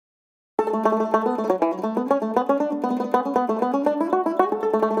The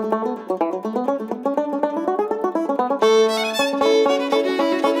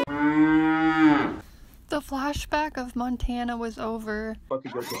flashback of Montana was over,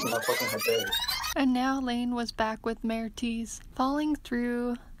 and now Laine was back with Mertes, falling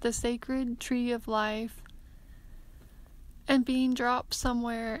through the sacred tree of life and being dropped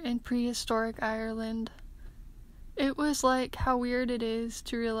somewhere in prehistoric Ireland. It was like how weird it is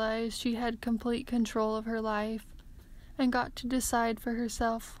to realize she had complete control of her life and got to decide for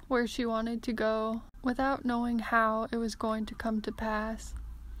herself where she wanted to go without knowing how it was going to come to pass.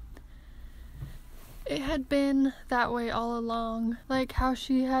 It had been that way all along, like how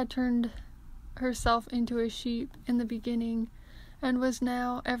she had turned herself into a sheep in the beginning and was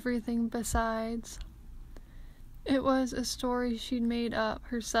now everything besides. It was a story she'd made up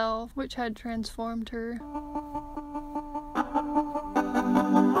herself, which had transformed her.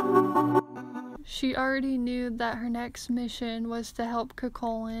 She already knew that her next mission was to help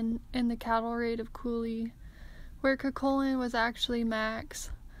Cuchulain in the Cattle Raid of Cooley, where Cuchulain was actually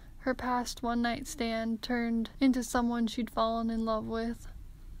Max, her past one-night stand turned into someone she'd fallen in love with.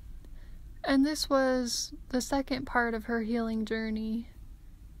 And this was the second part of her healing journey.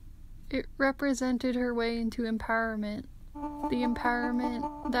 It represented her way into empowerment, the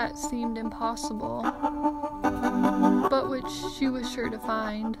empowerment that seemed impossible, but which she was sure to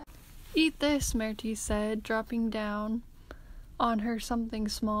find. "Eat this," Mertes said, dropping down on her something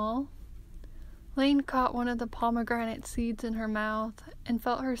small. Laine caught one of the pomegranate seeds in her mouth and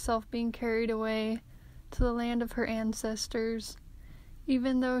felt herself being carried away to the land of her ancestors,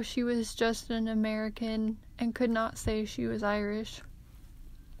 even though she was just an American and could not say she was Irish.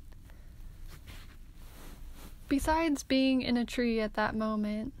 Besides being in a tree at that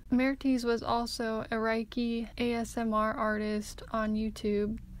moment, Mertes was also a Reiki ASMR artist on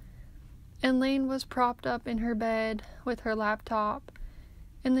YouTube, and Laine was propped up in her bed with her laptop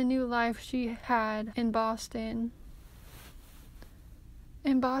in the new life she had in Boston.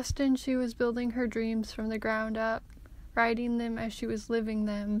 In Boston, she was building her dreams from the ground up, writing them as she was living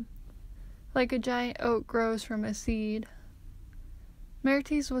them, like a giant oak grows from a seed.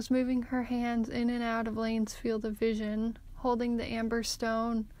 Mertes was moving her hands in and out of Laine's field of vision, holding the amber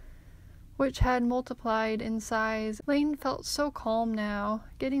stone, which had multiplied in size. Laine felt so calm now,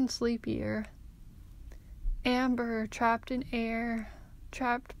 getting sleepier. Amber, trapped in air,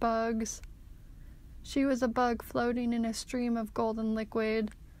 trapped bugs. She was a bug floating in a stream of golden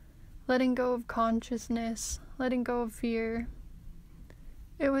liquid, letting go of consciousness, letting go of fear.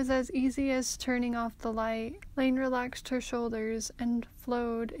 It was as easy as turning off the light. Laine relaxed her shoulders and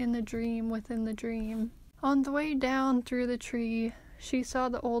flowed in the dream within the dream. On the way down through the tree, she saw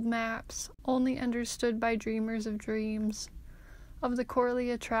the old maps, only understood by dreamers of dreams, of the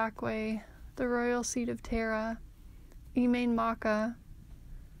Corlia trackway, the royal seat of Tara, Emain Macha,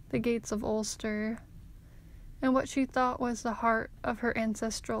 the gates of Ulster, and what she thought was the heart of her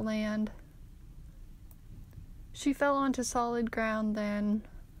ancestral land. She fell onto solid ground then.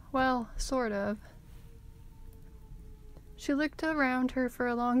 Well, sort of. She looked around her for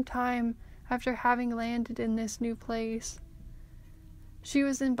a long time after having landed in this new place. She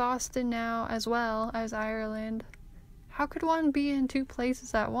was in Boston now as well as Ireland. How could one be in two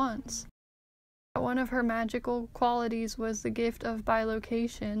places at once? One of her magical qualities was the gift of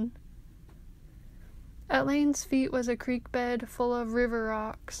bilocation. At Laine's feet was a creek bed full of river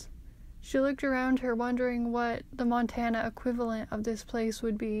rocks. She looked around her, wondering what the Montana equivalent of this place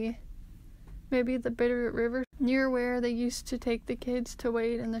would be. Maybe the Bitterroot River, near where they used to take the kids to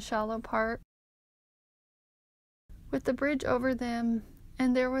wade in the shallow part. With the bridge over them,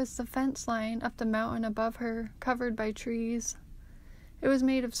 and there was the fence line up the mountain above her, covered by trees. It was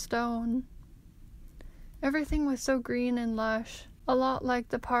made of stone. Everything was so green and lush, a lot like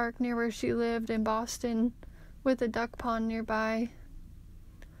the park near where she lived in Boston, with a duck pond nearby.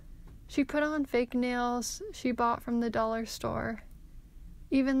 She put on fake nails she bought from the dollar store.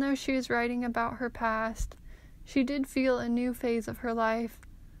 Even though she was writing about her past, she did feel a new phase of her life,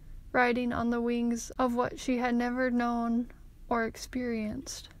 riding on the wings of what she had never known or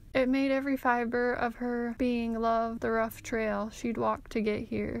experienced. It made every fiber of her being love the rough trail she'd walked to get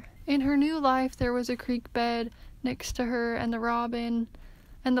here. In her new life, there was a creek bed next to her, and the robin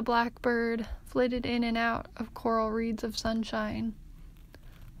and the blackbird flitted in and out of coral reeds of sunshine.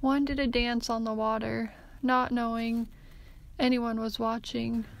 One did a dance on the water, not knowing anyone was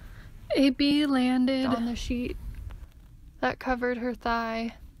watching. A bee landed on the sheet that covered her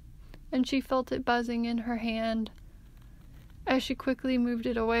thigh, and she felt it buzzing in her hand as she quickly moved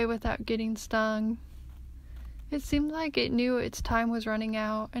it away without getting stung. It seemed like it knew its time was running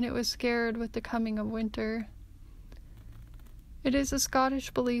out, and it was scared with the coming of winter. It is a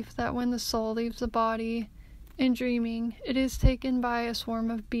Scottish belief that when the soul leaves the body, in dreaming, it is taken by a swarm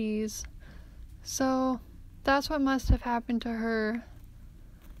of bees. So, that's what must have happened to her.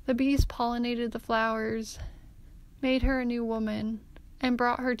 The bees pollinated the flowers, made her a new woman, and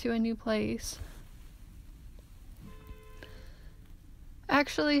brought her to a new place.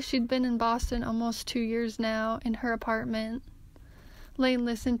 Actually, she'd been in Boston almost 2 years now, in her apartment. Laine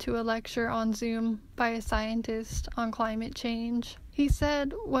listened to a lecture on Zoom by a scientist on climate change. He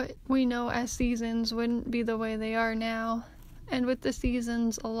said what we know as seasons wouldn't be the way they are now, and with the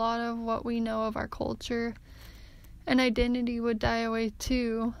seasons, a lot of what we know of our culture and identity would die away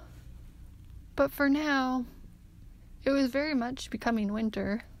too. But for now, it was very much becoming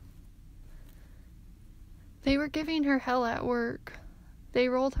winter. They were giving her hell at work. They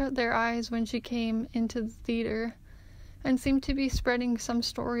rolled their eyes when she came into the theater and seemed to be spreading some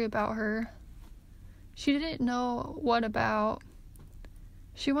story about her. She didn't know what about.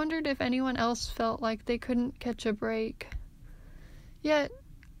 She wondered if anyone else felt like they couldn't catch a break. Yet,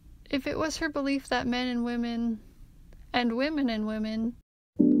 if it was her belief that men and women, and women and women,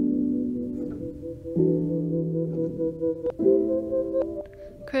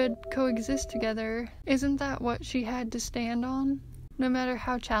 could coexist together, isn't that what she had to stand on, no matter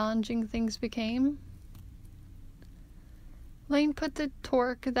how challenging things became? Laine put the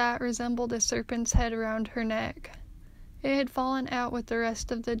torque that resembled a serpent's head around her neck. It had fallen out with the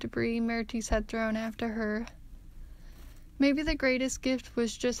rest of the debris Mertes had thrown after her. Maybe the greatest gift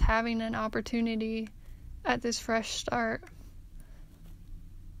was just having an opportunity at this fresh start.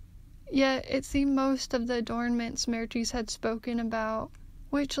 Yet it seemed most of the adornments Mertes had spoken about,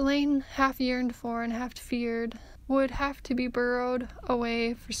 which Laine half yearned for and half feared, would have to be burrowed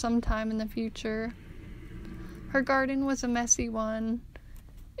away for some time in the future. Her garden was a messy one.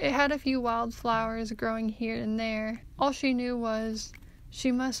 It had a few wild flowers growing here and there. All she knew was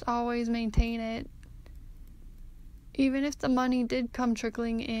she must always maintain it, even if the money did come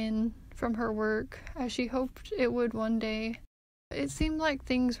trickling in from her work, as she hoped it would one day. It seemed like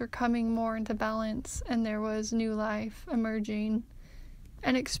things were coming more into balance, and there was new life emerging,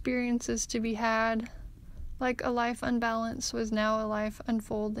 and experiences to be had. Like a life unbalanced was now a life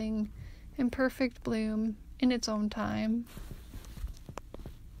unfolding in perfect bloom in its own time.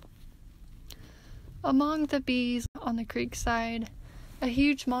 Among the bees on the creek side, a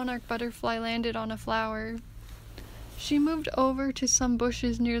huge monarch butterfly landed on a flower. She moved over to some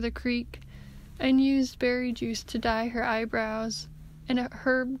bushes near the creek and used berry juice to dye her eyebrows and a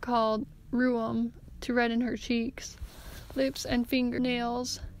herb called rhuum to redden her cheeks, lips, and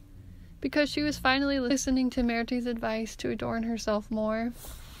fingernails, because she was finally listening to Mertes' advice to adorn herself more.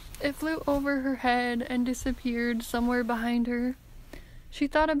 It flew over her head and disappeared somewhere behind her. She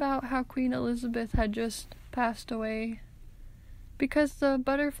thought about how Queen Elizabeth had just passed away, because the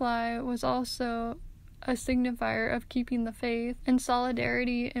butterfly was also a signifier of keeping the faith and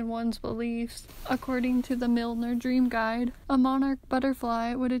solidarity in one's beliefs. According to the Milner Dream Guide, a monarch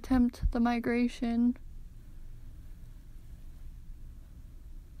butterfly would attempt the migration.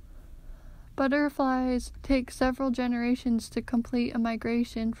 Butterflies take several generations to complete a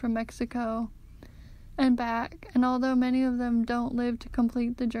migration from Mexico and back, and although many of them don't live to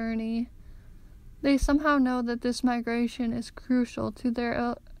complete the journey, they somehow know that this migration is crucial to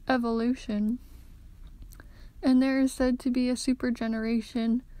their evolution. And there is said to be a super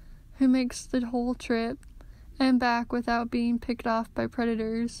generation who makes the whole trip and back without being picked off by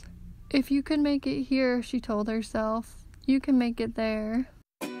predators. If you can make it here, she told herself, you can make it there.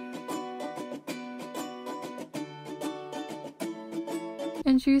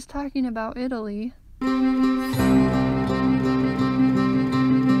 And she was talking about Italy. But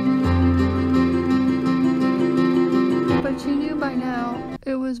she knew by now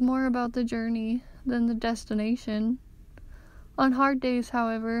it was more about the journey than the destination. On hard days,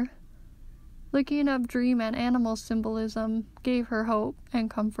 however, looking up dream and animal symbolism gave her hope and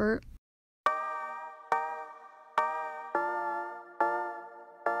comfort.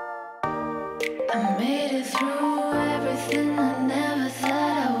 I made it through everything I never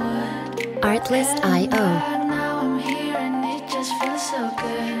thought I would. Artlist.io. Now I'm here and it just feels so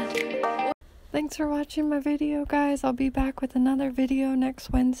good. Thanks for watching my video, guys. I'll be back with another video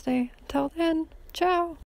next Wednesday. Until then, ciao!